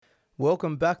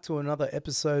Welcome back to another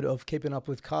episode of Keeping Up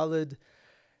with Khalid.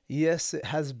 Yes, it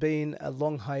has been a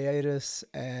long hiatus,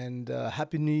 and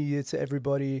Happy New Year to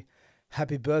everybody.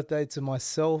 Happy birthday to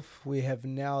myself. We have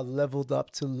now leveled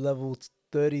up to level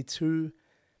 32.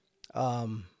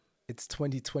 It's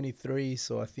 2023,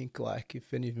 so I think like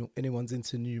if anyone's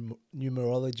into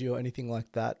numerology or anything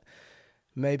like that,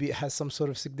 maybe it has some sort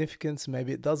of significance,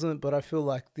 maybe it doesn't, but I feel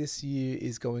like this year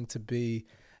is going to be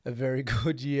a very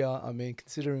good year. I mean,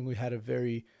 considering we had a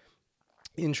very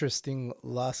interesting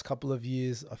last couple of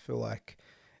years, I feel like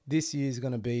this year is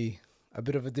going to be a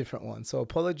bit of a different one. So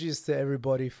apologies to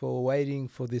everybody for waiting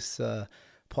for this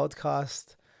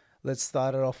podcast. Let's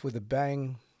start it off with a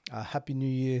bang. Happy New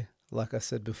Year. Like I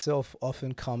said before, self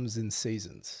often comes in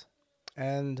seasons.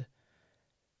 And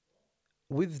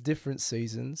with different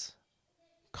seasons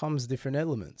comes different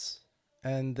elements.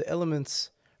 And the elements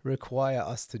require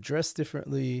us to dress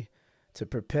differently, to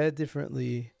prepare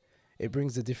differently. It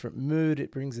brings a different mood,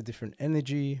 it brings a different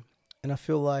energy. And I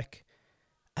feel like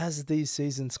as these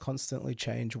seasons constantly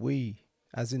change, we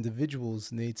as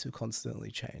individuals need to constantly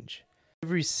change.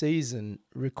 Every season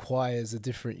requires a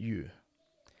different you.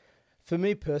 For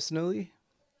me personally,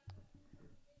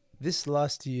 this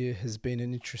last year has been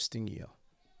an interesting year.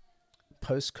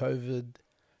 Post-COVID,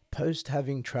 post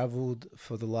having traveled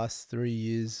for the last 3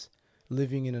 years,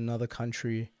 living in another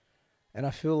country, and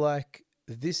I feel like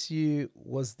this year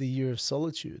was the year of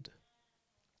solitude.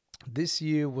 This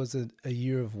year was a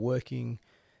year of working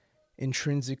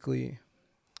intrinsically,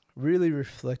 really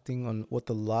reflecting on what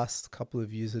the last couple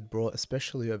of years had brought,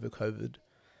 especially over COVID,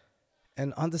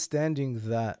 and understanding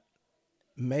that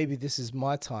maybe this is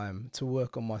my time to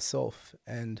work on myself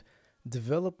and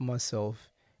develop myself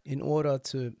in order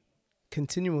to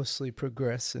continuously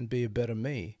progress and be a better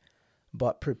me,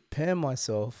 but prepare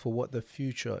myself for what the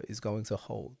future is going to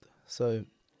hold. So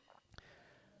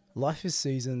life is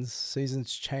seasons,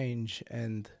 seasons change,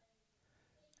 and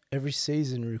every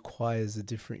season requires a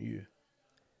different you.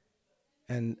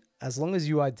 And as long as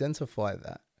you identify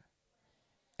that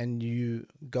and you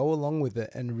go along with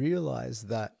it and realize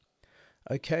that,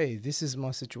 okay, this is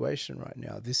my situation right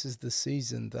now. This is the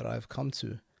season that I've come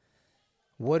to.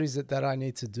 What is it that I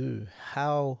need to do?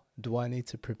 How do I need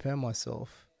to prepare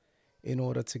myself in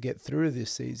order to get through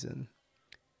this season?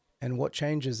 And what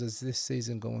changes is this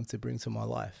season going to bring to my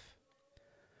life?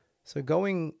 So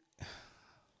going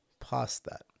past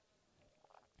that,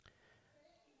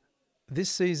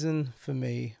 this season for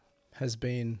me has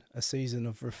been a season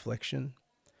of reflection,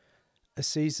 a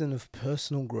season of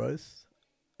personal growth,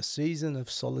 a season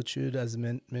of solitude, as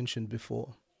mentioned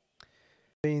before.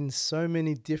 Been so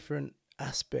many different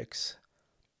aspects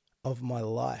of my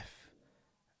life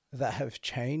that have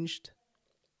changed.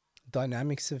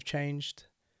 Dynamics have changed.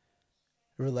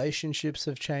 Relationships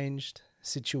have changed.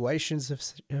 Situations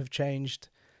have changed.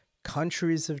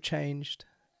 Countries have changed.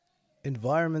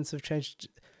 Environments have changed.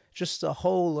 Just a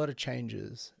whole lot of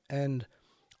changes. And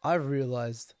I've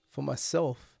realized for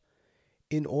myself,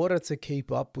 in order to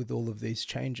keep up with all of these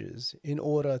changes, in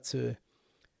order to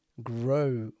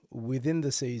grow within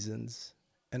the seasons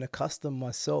and accustom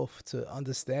myself to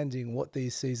understanding what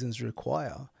these seasons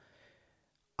require,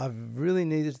 I've really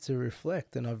needed to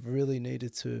reflect, and I've really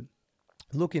needed to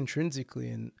look intrinsically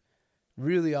and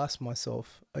really ask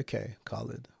myself, okay,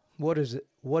 Khalid, what is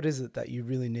it that you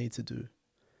really need to do?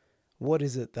 What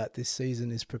is it that this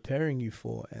season is preparing you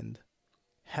for, and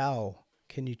how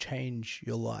can you change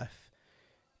your life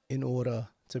in order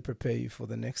to prepare you for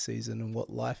the next season and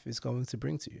what life is going to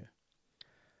bring to you?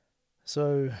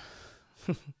 So,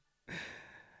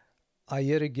 I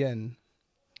yet again,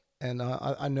 and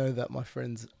I know that my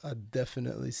friends are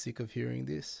definitely sick of hearing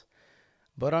this,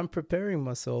 but I'm preparing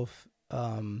myself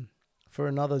for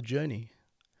another journey.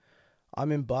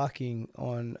 I'm embarking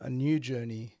on a new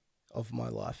journey of my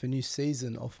life, a new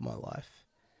season of my life.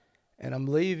 And I'm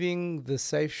leaving the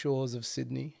safe shores of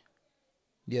Sydney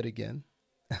yet again.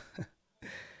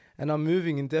 And I'm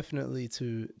moving indefinitely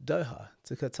to Doha,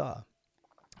 to Qatar.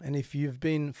 And if you've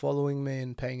been following me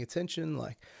and paying attention,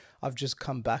 like I've just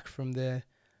come back from there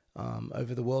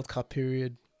over the World Cup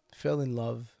period, fell in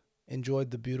love,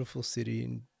 enjoyed the beautiful city,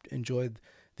 and enjoyed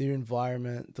the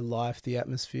environment, the life, the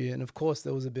atmosphere. And of course,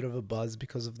 there was a bit of a buzz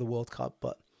because of the World Cup.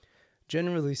 But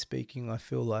generally speaking, I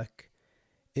feel like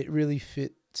it really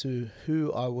fit to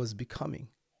who I was becoming.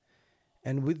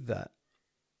 And with that,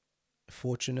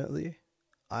 fortunately,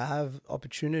 I have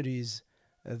opportunities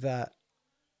that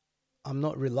I'm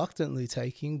not reluctantly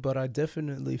taking, but I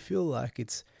definitely feel like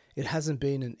it hasn't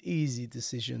been an easy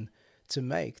decision to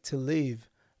make, to leave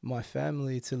my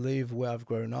family, to leave where I've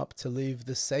grown up, to leave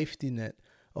the safety net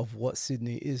of what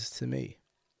Sydney is to me.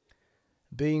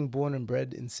 being born and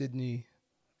bred in Sydney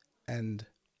and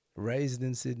raised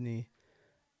in Sydney,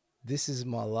 this is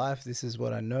my life, this is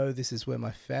what I know, this is where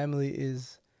my family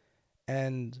is.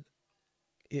 And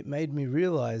it made me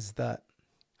realize that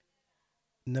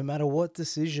no matter what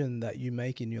decision that you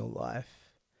make in your life,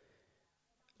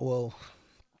 well,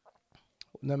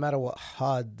 no matter what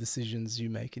hard decisions you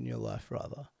make in your life,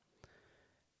 rather,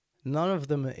 none of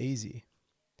them are easy.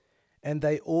 And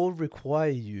they all require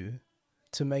you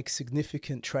to make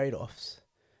significant trade-offs,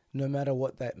 no matter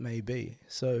what that may be.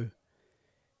 So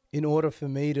in order for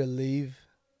me to leave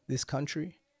this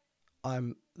country,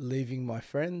 I'm leaving my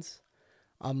friends,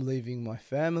 I'm leaving my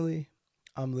family,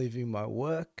 I'm leaving my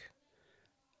work.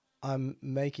 I'm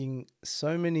making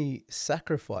so many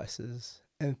sacrifices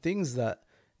and things that,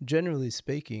 generally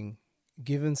speaking,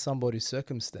 given somebody's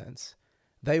circumstance,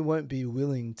 they won't be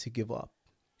willing to give up.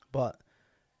 But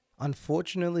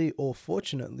unfortunately or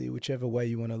fortunately, whichever way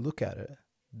you want to look at it,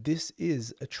 this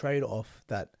is a trade-off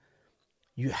that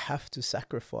you have to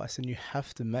sacrifice and you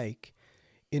have to make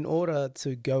in order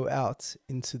to go out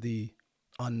into the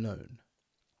unknown.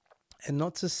 And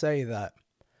not to say that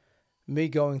me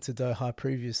going to Doha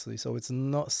previously, so it's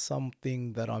not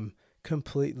something that I'm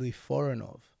completely foreign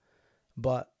of,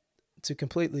 but to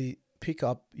completely pick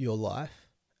up your life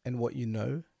and what you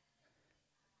know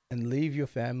and leave your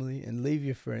family and leave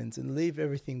your friends and leave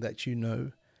everything that you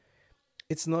know,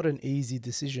 it's not an easy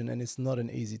decision and it's not an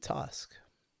easy task.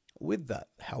 With that,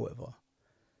 however,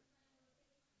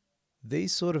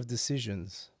 these sort of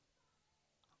decisions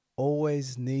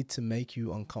always need to make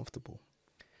you uncomfortable.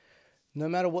 No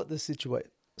matter what the situation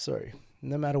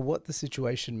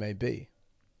may be,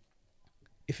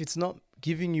 if it's not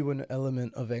giving you an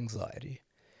element of anxiety,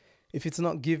 if it's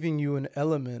not giving you an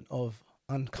element of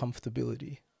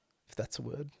uncomfortability, if that's a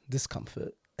word,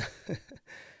 discomfort,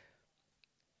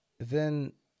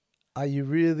 then are you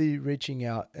really reaching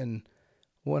out? And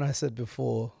when I said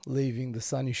before, leaving the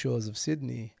sunny shores of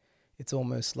Sydney, it's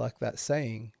almost like that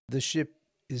saying, the ship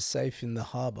is safe in the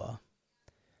harbour,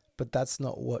 but that's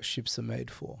not what ships are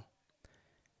made for.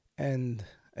 And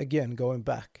again, going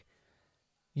back,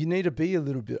 you need to be a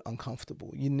little bit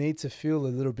uncomfortable. You need to feel a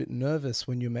little bit nervous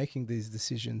when you're making these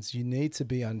decisions. You need to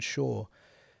be unsure.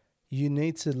 You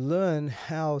need to learn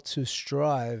how to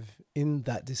strive in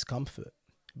that discomfort,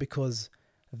 because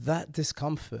that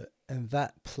discomfort and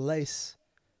that place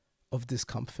of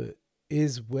discomfort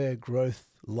is where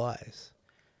growth lies.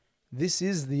 This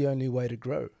is the only way to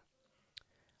grow.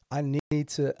 I need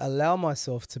to allow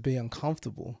myself to be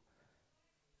uncomfortable,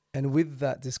 and with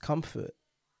that discomfort,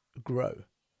 grow.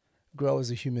 Grow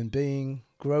as a human being,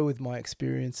 grow with my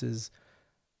experiences,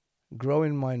 grow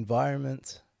in my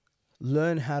environment,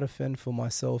 learn how to fend for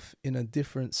myself in a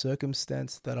different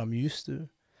circumstance that I'm used to.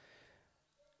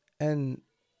 And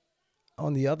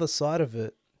on the other side of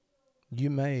it, you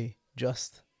may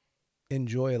just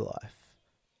enjoy life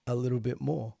a little bit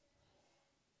more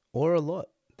or a lot,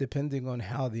 depending on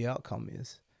how the outcome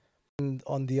is. And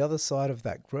on the other side of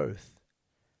that growth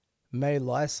may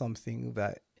lie something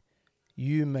that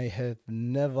you may have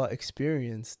never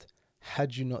experienced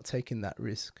had you not taken that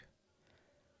risk,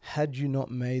 had you not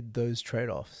made those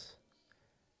trade-offs,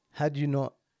 had you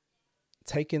not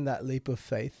taken that leap of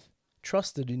faith,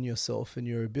 trusted in yourself and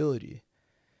your ability,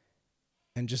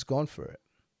 and just gone for it.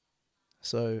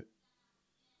 So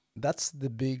that's the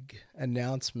big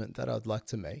announcement that I'd like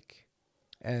to make.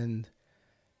 And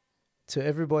to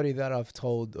everybody that I've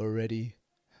told already,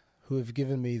 who have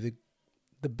given me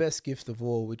the best gift of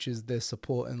all, which is their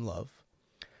support and love,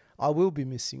 I will be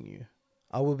missing you.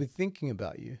 I will be thinking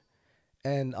about you.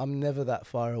 And I'm never that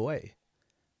far away.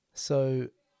 So,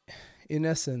 in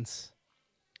essence,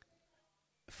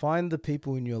 find the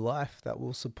people in your life that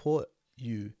will support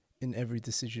you in every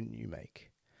decision you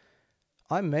make.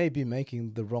 I may be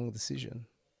making the wrong decision.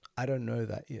 I don't know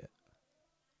that yet.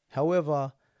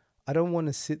 However, I don't want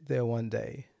to sit there one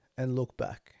day and look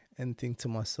back and think to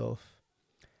myself,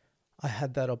 I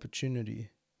had that opportunity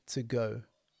to go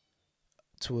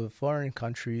to a foreign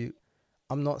country.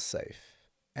 I'm not safe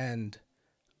and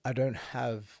I don't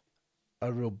have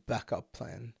a real backup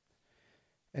plan,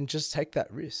 and just take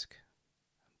that risk.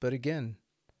 But again,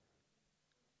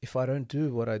 if I don't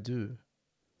do what I do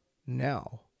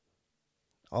now,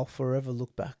 I'll forever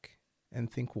look back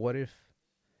and think, what if?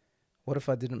 What if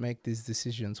I didn't make these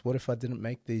decisions? What if I didn't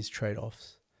make these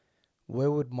trade-offs? Where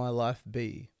would my life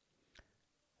be?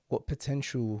 What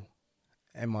potential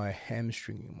am I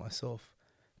hamstringing myself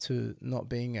to not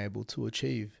being able to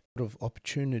achieve? What of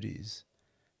opportunities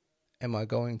am I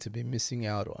going to be missing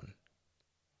out on?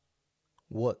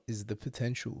 What is the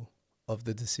potential of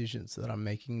the decisions that I'm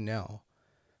making now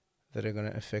that are going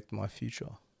to affect my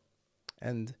future.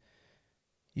 And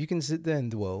you can sit there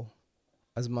and dwell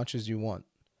as much as you want,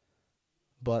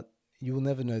 but you will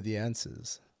never know the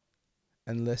answers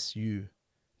unless you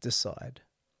decide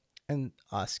and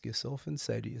ask yourself and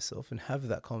say to yourself and have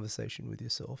that conversation with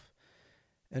yourself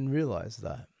and realize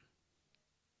that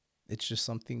it's just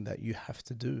something that you have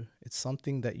to do. It's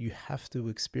something that you have to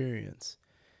experience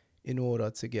in order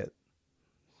to get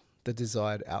the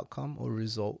desired outcome or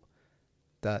result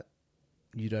that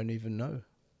you don't even know.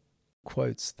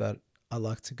 Quotes that I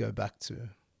like to go back to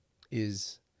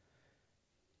is,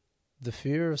 the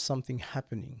fear of something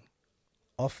happening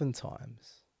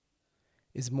oftentimes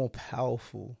is more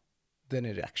powerful than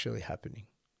it actually happening.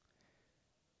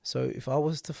 So if I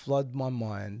was to flood my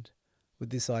mind with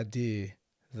this idea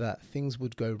that things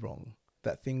would go wrong,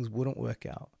 that things wouldn't work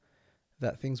out,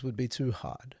 that things would be too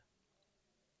hard,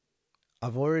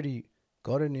 I've already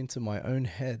gotten into my own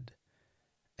head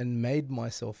and made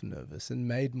myself nervous and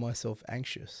made myself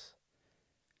anxious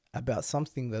about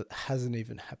something that hasn't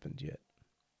even happened yet.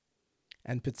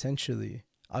 And potentially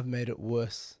I've made it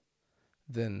worse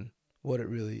than what it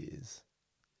really is.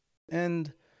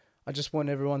 And I just want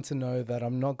everyone to know that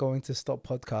I'm not going to stop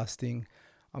podcasting.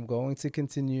 I'm going to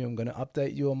continue. I'm going to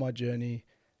update you on my journey.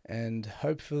 And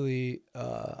hopefully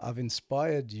I've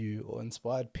inspired you or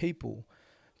inspired people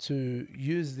to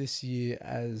use this year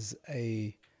as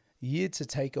a year to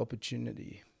take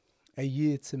opportunity, a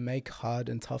year to make hard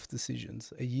and tough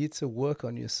decisions, a year to work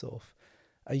on yourself,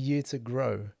 a year to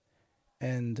grow,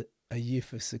 and a year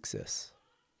for success.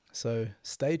 So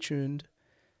stay tuned.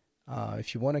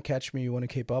 If you want to catch me, you want to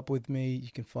keep up with me,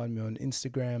 you can find me on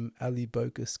Instagram, Ali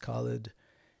Bokus Khalid.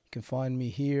 You can find me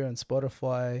here on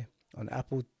Spotify, on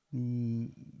Apple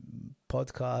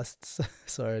Podcasts.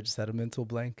 Sorry, I just had a mental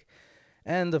blank.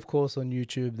 And of course on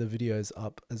YouTube, the video is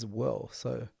up as well.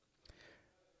 So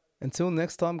until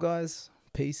next time, guys,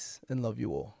 peace and love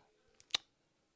you all.